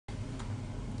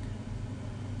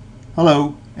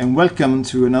Hello and welcome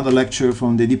to another lecture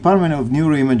from the Department of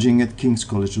Neuroimaging at King's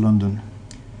College London.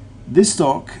 This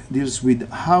talk deals with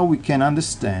how we can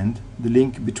understand the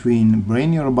link between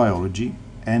brain neurobiology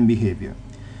and behavior,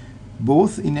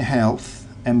 both in health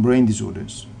and brain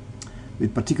disorders,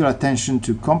 with particular attention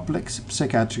to complex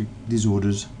psychiatric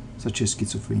disorders such as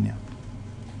schizophrenia.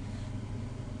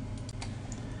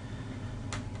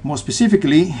 More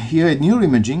specifically, here at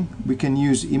neuroimaging, we can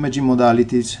use imaging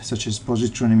modalities such as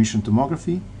positron emission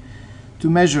tomography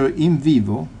to measure in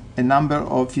vivo a number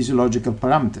of physiological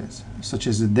parameters, such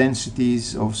as the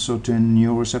densities of certain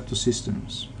neuroreceptor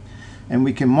systems, and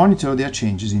we can monitor their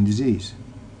changes in disease.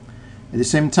 At the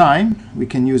same time, we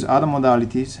can use other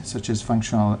modalities such as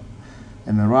functional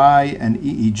MRI and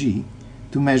EEG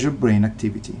to measure brain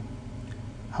activity.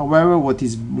 However, what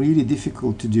is really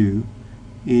difficult to do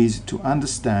is to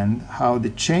understand how the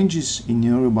changes in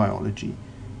neurobiology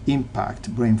impact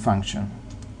brain function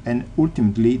and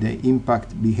ultimately they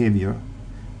impact behavior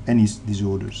and its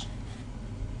disorders.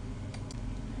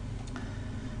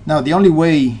 Now, the only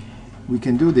way we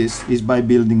can do this is by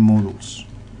building models.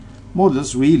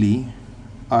 Models really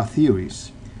are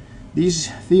theories. These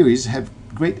theories have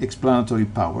great explanatory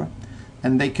power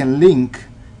and they can link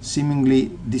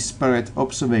seemingly disparate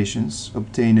observations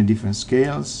obtained at different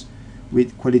scales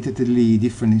with qualitatively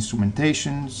different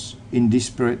instrumentations in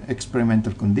disparate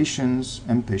experimental conditions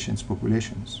and patients'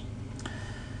 populations.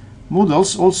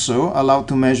 Models also allow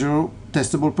to measure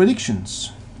testable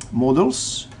predictions.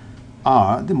 Models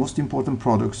are the most important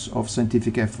products of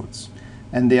scientific efforts,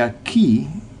 and they are key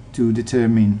to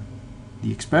determine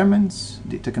the experiments,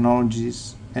 the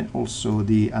technologies, and also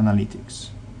the analytics.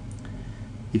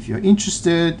 If you're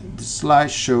interested, the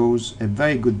slide shows a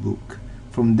very good book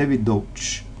from David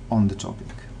Deutsch on the topic.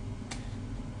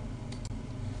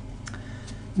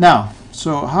 Now,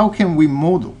 so how can we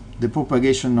model the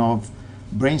propagation of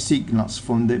brain signals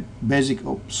from the basic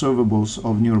observables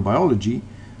of neurobiology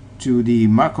to the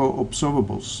macro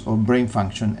observables of brain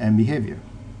function and behavior?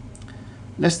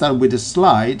 Let's start with a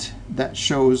slide that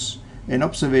shows an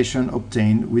observation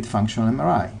obtained with functional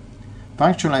MRI.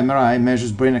 Functional MRI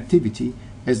measures brain activity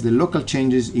as the local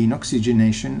changes in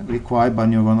oxygenation required by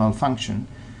neuronal function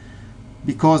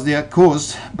because they are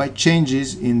caused by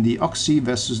changes in the oxy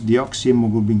versus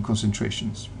deoxyhemoglobin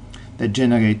concentrations that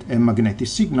generate a magnetic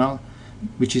signal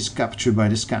which is captured by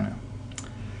the scanner.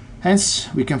 Hence,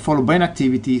 we can follow brain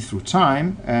activity through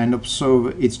time and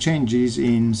observe its changes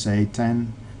in, say,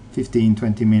 10, 15,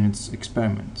 20 minutes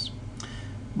experiments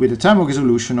with a time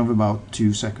resolution of about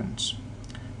 2 seconds.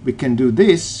 We can do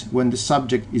this when the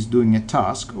subject is doing a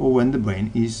task or when the brain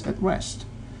is at rest.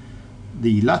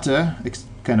 The latter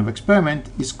kind of experiment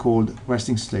is called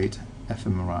resting state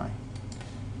fMRI.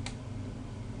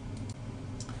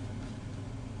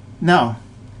 Now,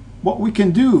 what we can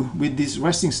do with this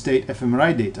resting state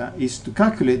fMRI data is to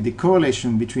calculate the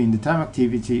correlation between the time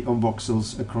activity of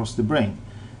voxels across the brain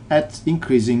at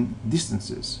increasing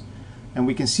distances. And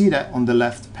we can see that on the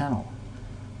left panel.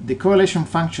 The correlation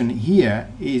function here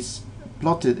is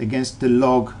plotted against the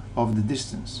log of the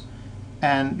distance.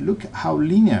 And look how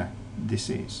linear this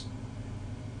is.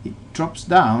 It drops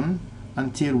down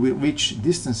until we reach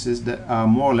distances that are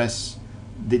more or less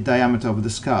the diameter of the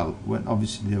skull, when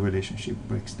obviously the relationship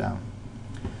breaks down.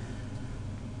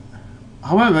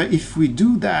 However, if we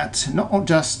do that not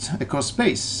just across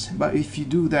space, but if you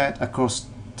do that across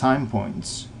time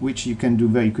points, which you can do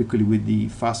very quickly with the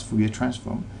fast Fourier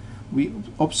transform, we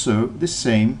observe the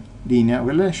same linear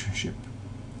relationship.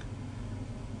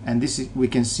 And this we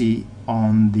can see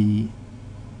on the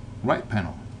right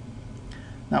panel.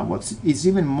 Now, what is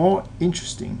even more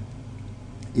interesting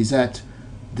is that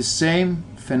the same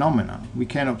phenomena we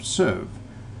can observe,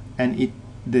 and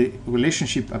the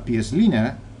relationship appears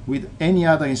linear with any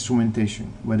other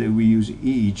instrumentation, whether we use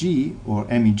EEG or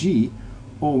MEG,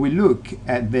 or we look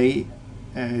at very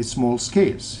small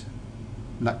scales,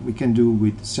 like we can do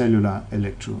with cellular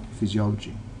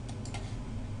electrophysiology.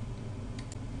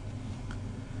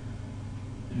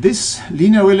 This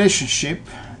linear relationship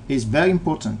is very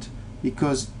important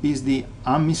because it is the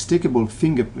unmistakable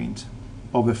fingerprint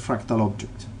of a fractal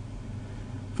object.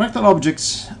 Fractal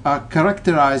objects are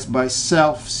characterized by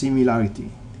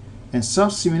self-similarity, and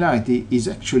self-similarity is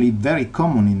actually very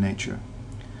common in nature.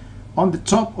 On the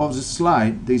top of the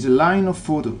slide, there is a line of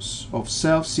photos of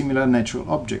self-similar natural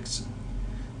objects.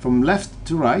 From left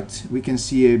to right, we can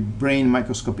see a brain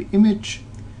microscopic image,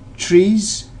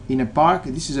 trees in a park.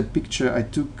 This is a picture I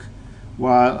took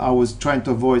while I was trying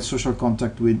to avoid social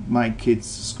contact with my kids'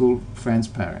 school friends'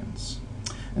 parents.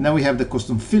 And then we have the coast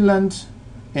of Finland,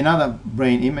 another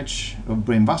brain image of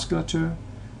brain vasculature,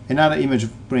 another image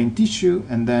of brain tissue,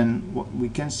 and then what we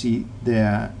can see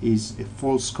there is a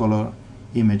false color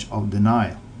image of the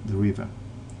Nile, the river.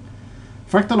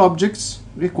 Fractal objects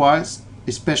requires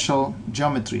a special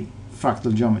geometry,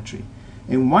 fractal geometry.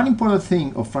 And one important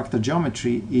thing of fractal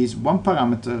geometry is one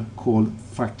parameter called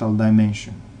fractal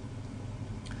dimension.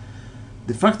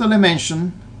 The fractal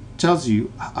dimension tells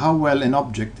you how well an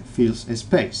object fills a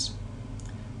space.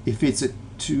 If it's a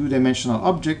two-dimensional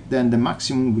object, then the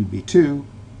maximum will be 2.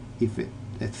 If it's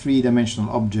a three-dimensional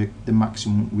object, the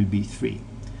maximum will be 3.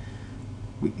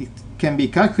 It can be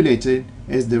calculated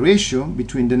as the ratio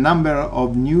between the number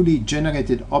of newly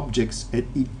generated objects at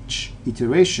each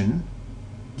iteration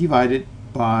divided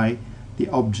by the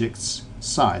object's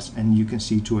size, and you can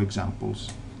see 2 examples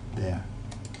there.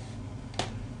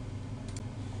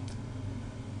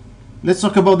 Let's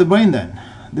talk about the brain then.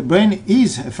 The brain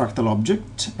is a fractal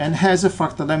object and has a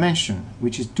fractal dimension,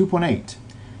 which is 2.8,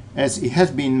 as it has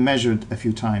been measured a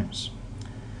few times.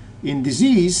 In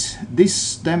disease,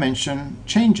 this dimension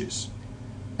changes,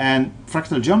 and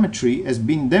fractal geometry has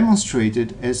been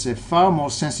demonstrated as a far more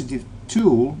sensitive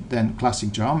tool than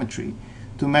classic geometry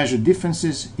to measure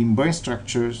differences in brain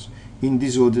structures in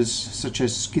disorders such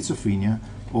as schizophrenia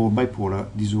or bipolar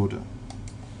disorder.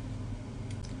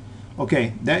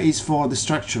 Okay, that is for the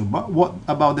structure, but what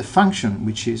about the function,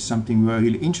 which is something we are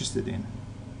really interested in?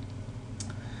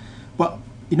 Well,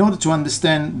 in order to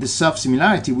understand the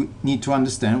self-similarity, we need to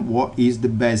understand what is the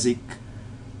basic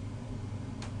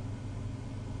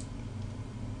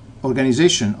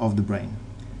organization of the brain.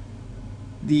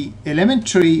 The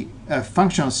elementary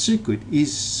functional circuit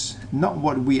is not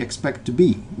what we expect to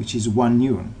be, which is 1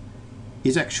 neuron.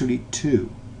 It's actually 2.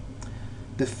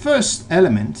 The first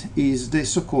element is the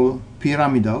so-called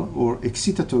pyramidal or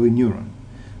excitatory neuron,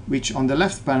 which on the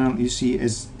left panel you see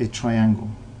as a triangle.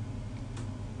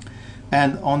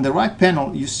 And on the right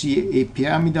panel you see a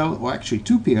pyramidal, or actually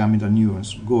 2 pyramidal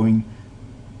neurons going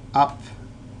up,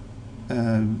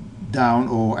 down,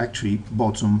 or actually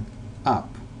bottom up,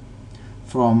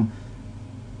 from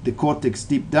the cortex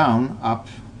deep down up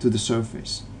to the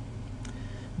surface.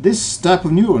 This type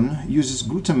of neuron uses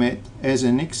glutamate as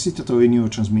an excitatory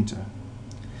neurotransmitter.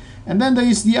 And then there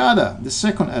is the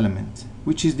second element,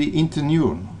 which is the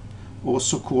interneuron, or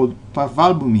so-called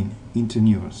parvalbumin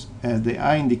interneurons, as they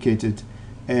are indicated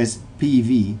as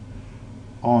PV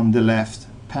on the left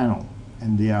panel,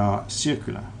 and they are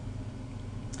circular.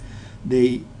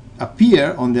 They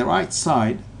appear on the right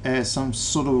side as some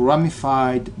sort of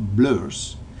ramified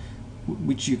blurs,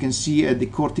 which you can see at the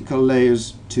cortical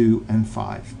layers 2 and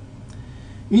 5.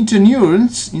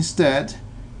 Interneurons instead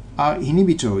are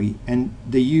inhibitory, and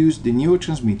they use the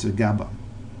neurotransmitter GABA.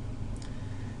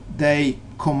 They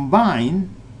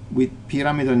combine with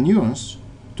pyramidal neurons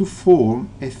to form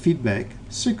a feedback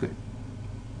circuit.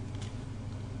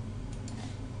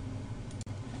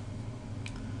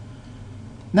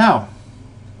 Now,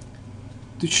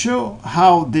 to show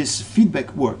how this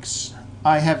feedback works,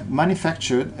 I have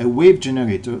manufactured a wave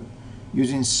generator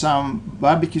using some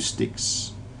barbecue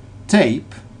sticks,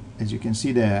 tape, as you can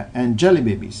see there, and jelly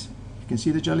babies. You can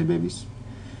see the jelly babies?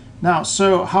 Now,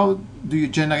 so how do you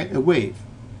generate a wave?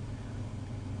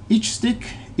 Each stick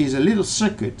is a little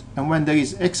circuit, and when there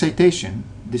is excitation,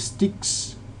 the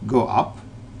sticks go up.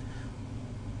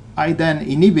 I then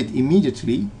inhibit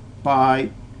immediately by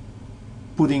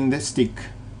putting the stick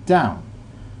down.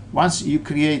 Once you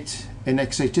create an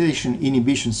excitation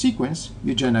inhibition sequence,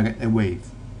 you generate a wave,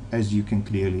 as you can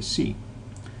clearly see.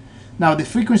 Now, the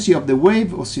frequency of the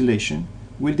wave oscillation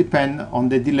will depend on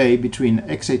the delay between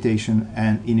excitation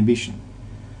and inhibition.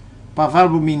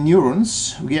 Parvalbumin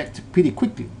neurons react pretty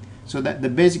quickly, so that the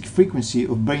basic frequency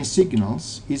of brain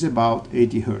signals is about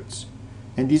 80 Hz,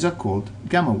 and these are called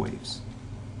gamma waves.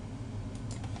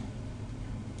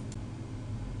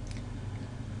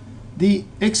 The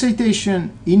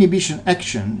excitation inhibition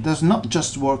action does not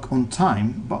just work on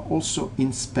time, but also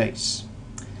in space.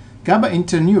 GABA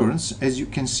interneurons, as you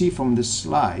can see from the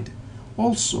slide,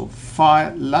 also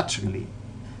fire laterally,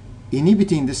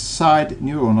 inhibiting the side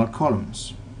neuronal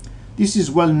columns. This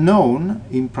is well known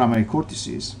in primary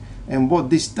cortices, and what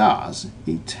this does,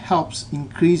 it helps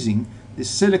increasing the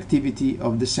selectivity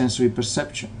of the sensory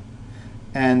perception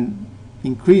and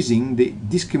increasing the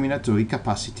discriminatory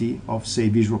capacity of, say,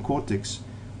 visual cortex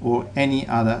or any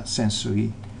other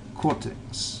sensory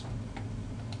cortex.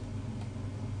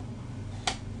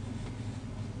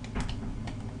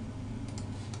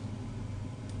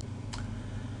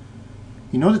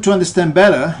 In order to understand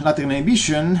better lateral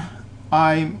inhibition,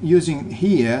 I'm using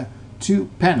here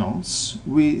 2 panels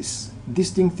with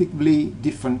distinctively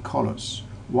different colors,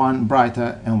 one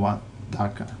brighter and one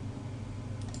darker.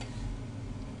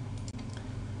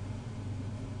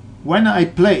 When I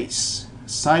place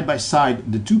side by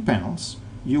side the two panels,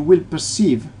 you will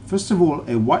perceive, first of all,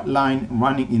 a white line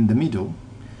running in the middle,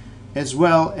 as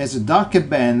well as a darker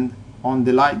band on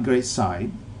the light gray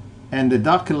side and the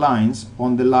darker lines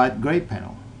on the light gray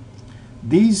panel.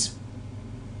 These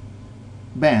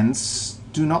bands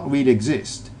do not really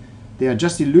exist. They are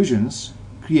just illusions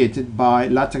created by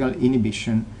lateral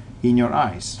inhibition in your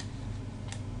eyes.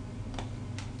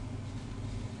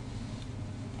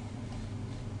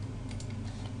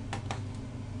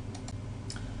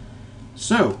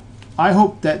 So, I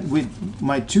hope that with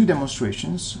my two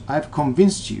demonstrations, I've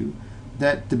convinced you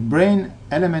that the brain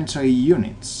elementary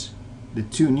units, the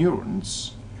two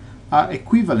neurons, are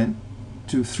equivalent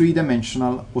to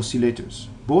three-dimensional oscillators,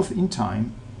 both in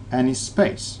time and in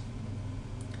space.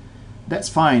 That's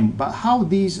fine, but how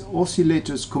these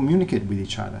oscillators communicate with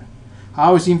each other?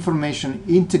 How is information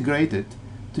integrated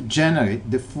to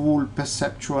generate the full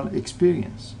perceptual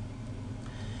experience?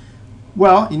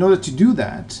 Well, in order to do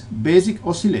that, basic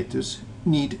oscillators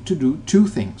need to do two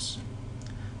things.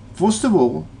 First of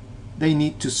all, they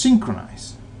need to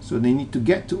synchronize, so they need to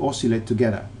get to oscillate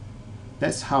together.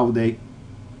 That's how they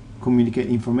communicate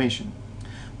information.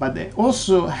 But they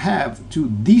also have to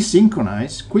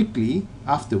desynchronize quickly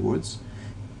afterwards,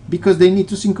 because they need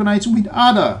to synchronize with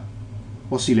other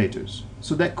oscillators,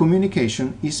 so that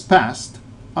communication is passed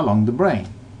along the brain.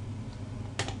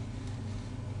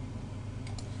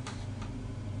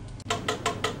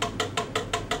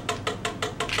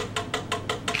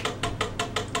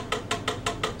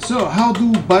 So how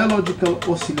do biological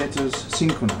oscillators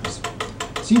synchronize?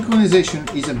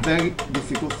 Synchronization is a very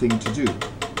difficult thing to do.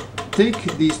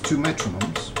 Take these two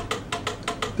metronomes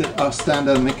that are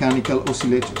standard mechanical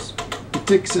oscillators. It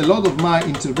takes a lot of my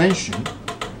intervention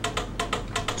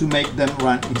to make them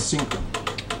run in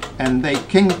synchrony, and they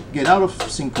can get out of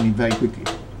synchrony very quickly.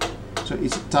 So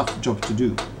it's a tough job to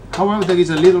do. However, there is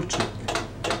a little trick.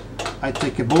 I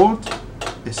take a board,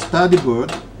 a sturdy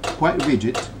board, quite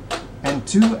rigid, and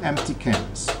two empty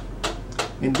cans.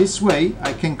 In this way,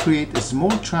 I can create a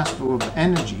small transfer of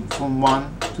energy from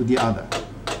one to the other,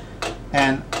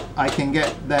 and I can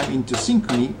get them into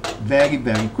synchrony very,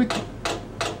 very quickly.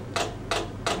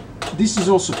 This is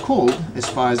also called, as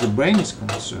far as the brain is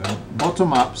concerned,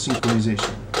 bottom-up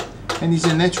synchronization, and is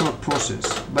a natural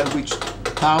process by which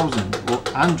thousands or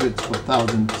hundreds of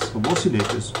thousands of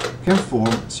oscillators can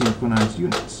form synchronized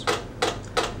units.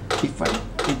 If I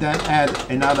then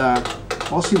add another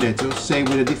oscillator, say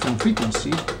with a different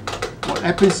frequency, what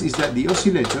happens is that the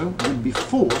oscillator will be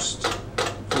forced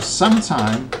for some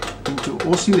time into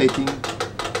oscillating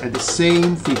at the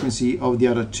same frequency of the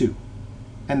other two,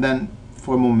 and then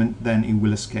for a moment then it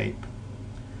will escape.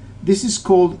 This is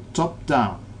called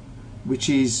top-down, which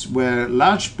is where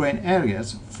large brain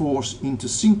areas force into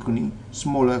synchrony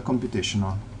smaller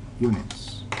computational units.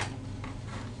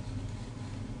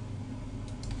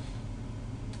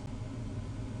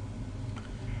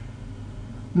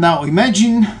 Now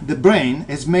imagine the brain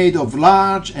is made of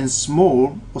large and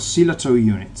small oscillatory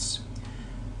units.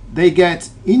 They get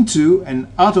into and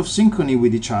out of synchrony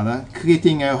with each other,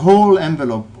 creating a whole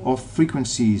envelope of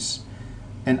frequencies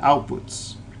and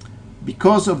outputs.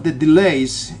 Because of the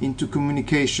delays into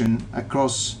communication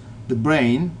across the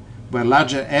brain, where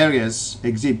larger areas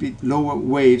exhibit lower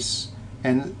waves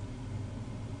and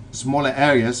smaller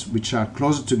areas, which are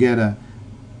closer together,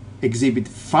 exhibit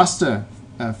faster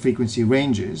frequency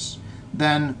ranges,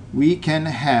 then we can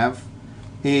have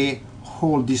a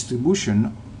whole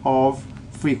distribution of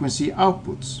frequency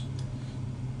outputs.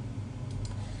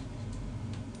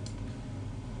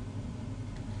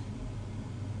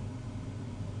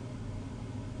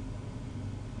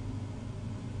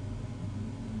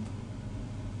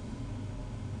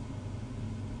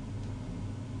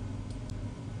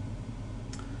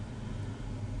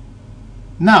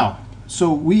 Now,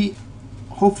 so we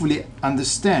hopefully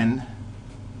understand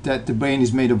that the brain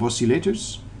is made of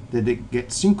oscillators, that they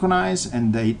get synchronized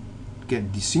and they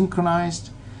get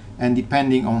desynchronized, and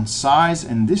depending on size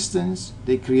and distance,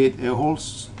 they create a whole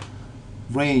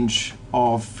range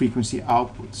of frequency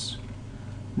outputs.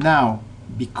 Now,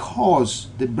 because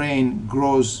the brain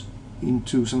grows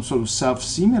into some sort of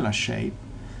self-similar shape,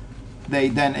 they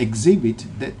then exhibit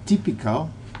the typical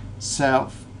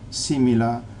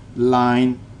self-similar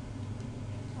line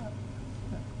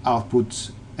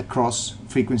outputs across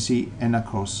frequency and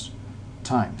across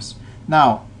times.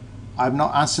 Now, I've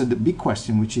not answered the big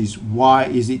question, which is why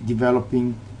is it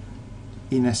developing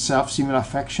in a self-similar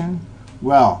fashion?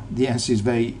 Well, the answer is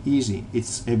very easy.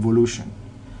 It's evolution,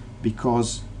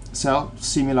 because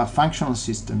self-similar functional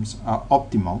systems are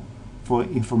optimal for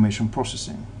information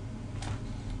processing.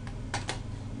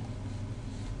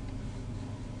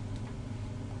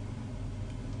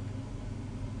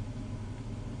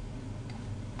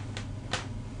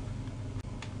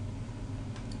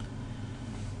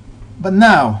 But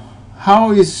now,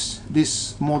 how is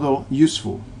this model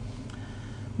useful?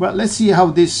 Well, let's see how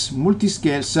this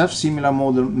multi-scale self-similar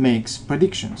model makes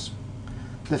predictions.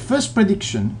 The first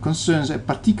prediction concerns a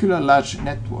particular large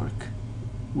network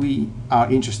we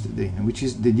are interested in, which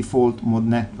is the default mode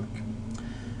network.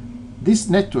 This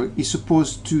network is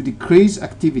supposed to decrease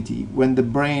activity when the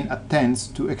brain attends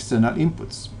to external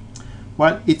inputs,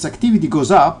 while its activity goes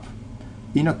up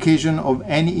in occasion of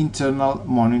any internal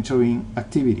monitoring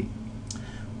activity.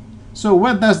 So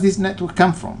where does this network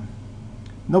come from?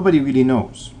 Nobody really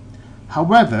knows.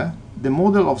 However, the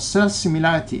model of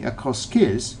self-similarity across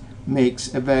scales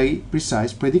makes a very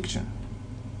precise prediction.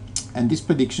 And this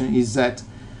prediction is that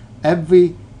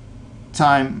every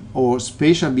time or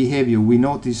spatial behavior we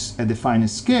notice at the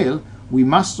finest scale, we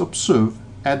must observe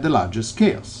at the larger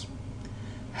scales.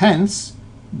 Hence,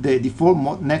 the default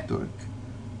mode network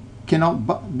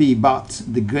cannot be but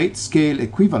the great scale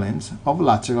equivalent of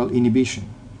lateral inhibition.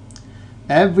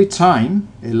 Every time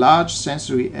a large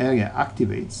sensory area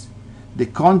activates, the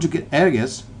conjugate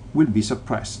areas will be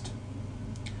suppressed.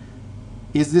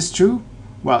 Is this true?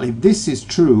 Well, if this is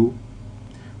true,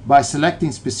 by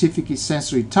selecting specific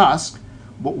sensory tasks,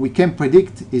 what we can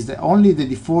predict is that only the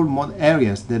default mode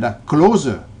areas that are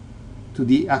closer to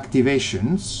the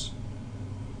activations,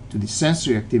 to the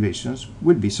sensory activations,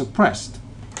 will be suppressed.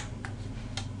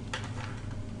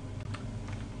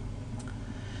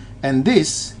 And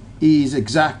this is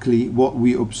exactly what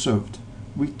we observed.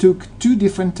 We took two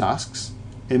different tasks,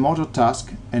 a motor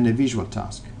task and a visual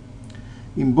task.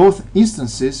 In both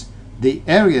instances, the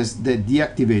areas that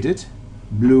deactivated,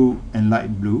 blue and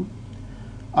light blue,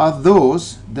 are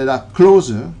those that are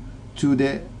closer to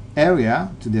the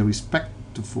area, to the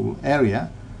respectful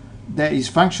area, that is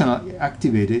functionally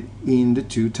activated in the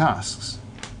two tasks.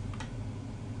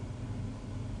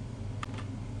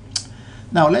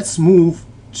 Now let's move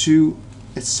to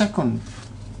a second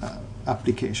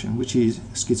application, which is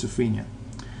schizophrenia.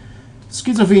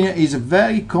 Schizophrenia is a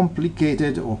very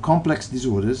complicated or complex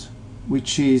disorder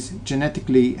which is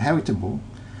genetically heritable,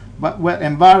 but where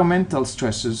environmental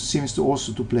stresses seems to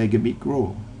also to play a big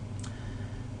role.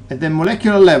 At the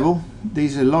molecular level, there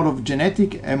is a lot of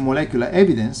genetic and molecular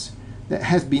evidence that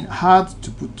has been hard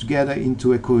to put together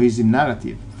into a cohesive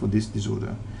narrative for this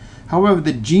disorder. However,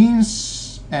 the genes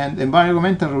and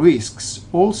environmental risks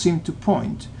all seem to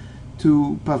point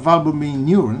to parvalbumin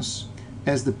neurons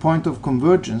as the point of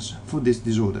convergence for this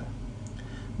disorder.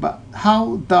 But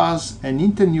how does an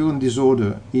interneuron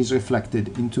disorder is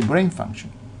reflected into brain function?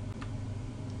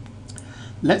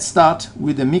 Let's start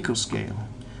with the microscale,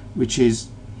 which is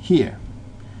here.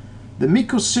 The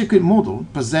microcircuit model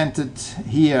presented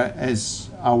here as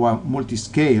our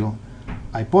multi-scale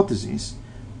hypothesis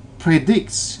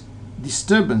predicts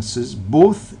disturbances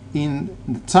both in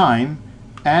the time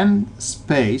and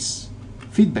space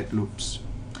feedback loops.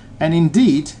 And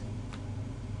indeed,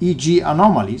 EEG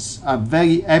anomalies are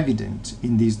very evident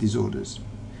in these disorders,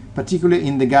 particularly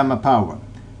in the gamma power,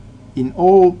 in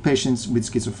all patients with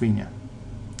schizophrenia.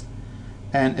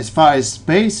 And as far as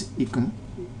space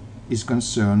is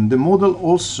concerned, the model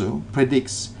also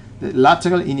predicts that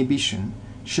lateral inhibition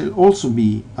shall also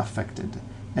be affected.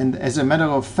 And as a matter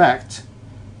of fact,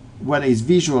 whether it's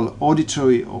visual,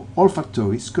 auditory, or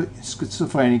olfactory,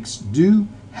 schizophrenics do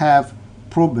have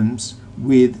problems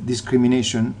with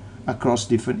discrimination across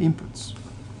different inputs.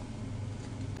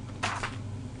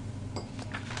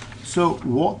 So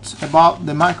what about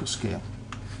the microscale?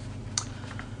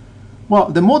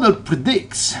 Well, the model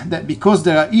predicts that because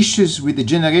there are issues with the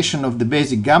generation of the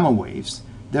basic gamma waves,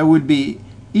 there will be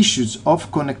issues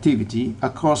of connectivity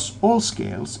across all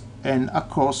scales and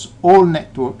across all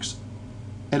networks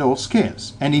at all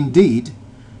scales. And indeed,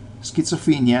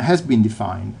 schizophrenia has been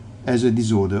defined as a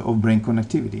disorder of brain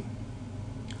connectivity.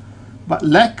 But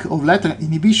lack of lateral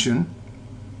inhibition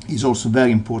is also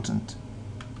very important,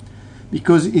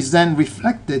 because it is then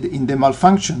reflected in the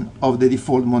malfunction of the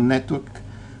default mode network,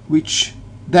 which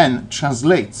then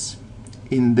translates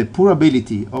in the poor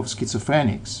ability of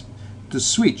schizophrenics to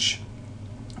switch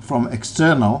from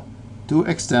external to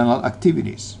external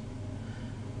activities.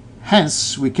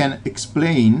 Hence, we can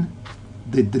explain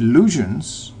the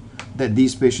delusions that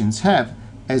these patients have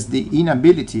as the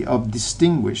inability of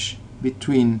distinguish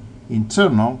between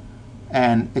internal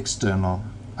and external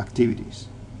activities.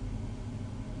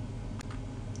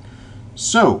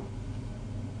 So,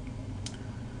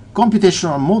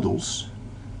 computational models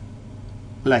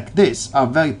like this are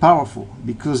very powerful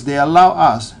because they allow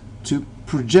us to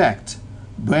project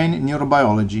brain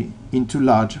neurobiology into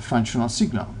large functional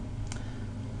signal.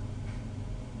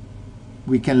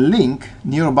 We can link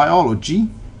neurobiology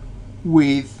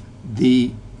with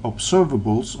the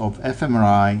observables of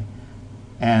fMRI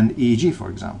and EEG, for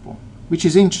example, which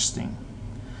is interesting,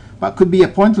 but could be a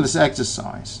pointless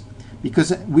exercise,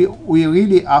 because we are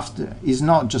really after is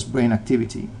not just brain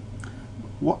activity.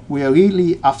 What we are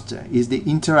really after is the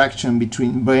interaction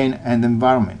between brain and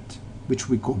environment, which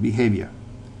we call behavior.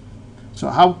 So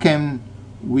how can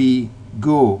we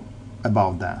go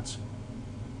about that?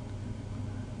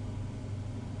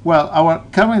 Well, our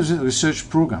current research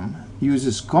program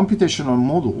uses computational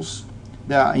models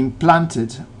that are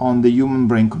implanted on the human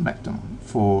brain connectome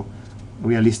for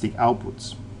realistic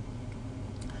outputs.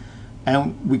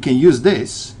 And we can use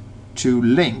this to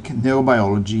link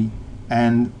neurobiology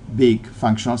and big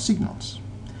functional signals.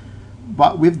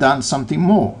 But we've done something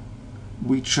more.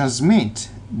 We transmit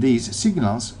these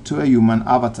signals to a human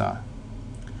avatar.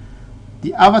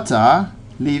 The avatar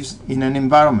lives in an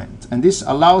environment, and this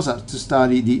allows us to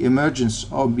study the emergence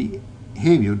of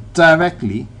behavior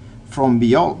directly from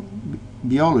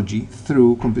biology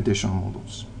through computational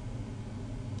models.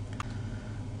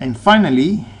 And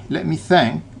finally, let me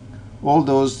thank all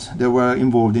those that were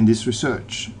involved in this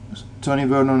research: Tony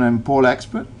Vernon and Paul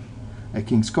Expert at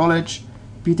King's College,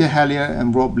 Peter Hellier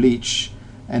and Rob Leach,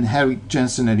 and Harry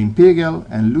Jensen at Imperial,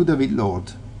 and Ludovic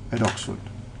Lord at Oxford.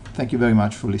 Thank you very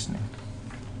much for listening.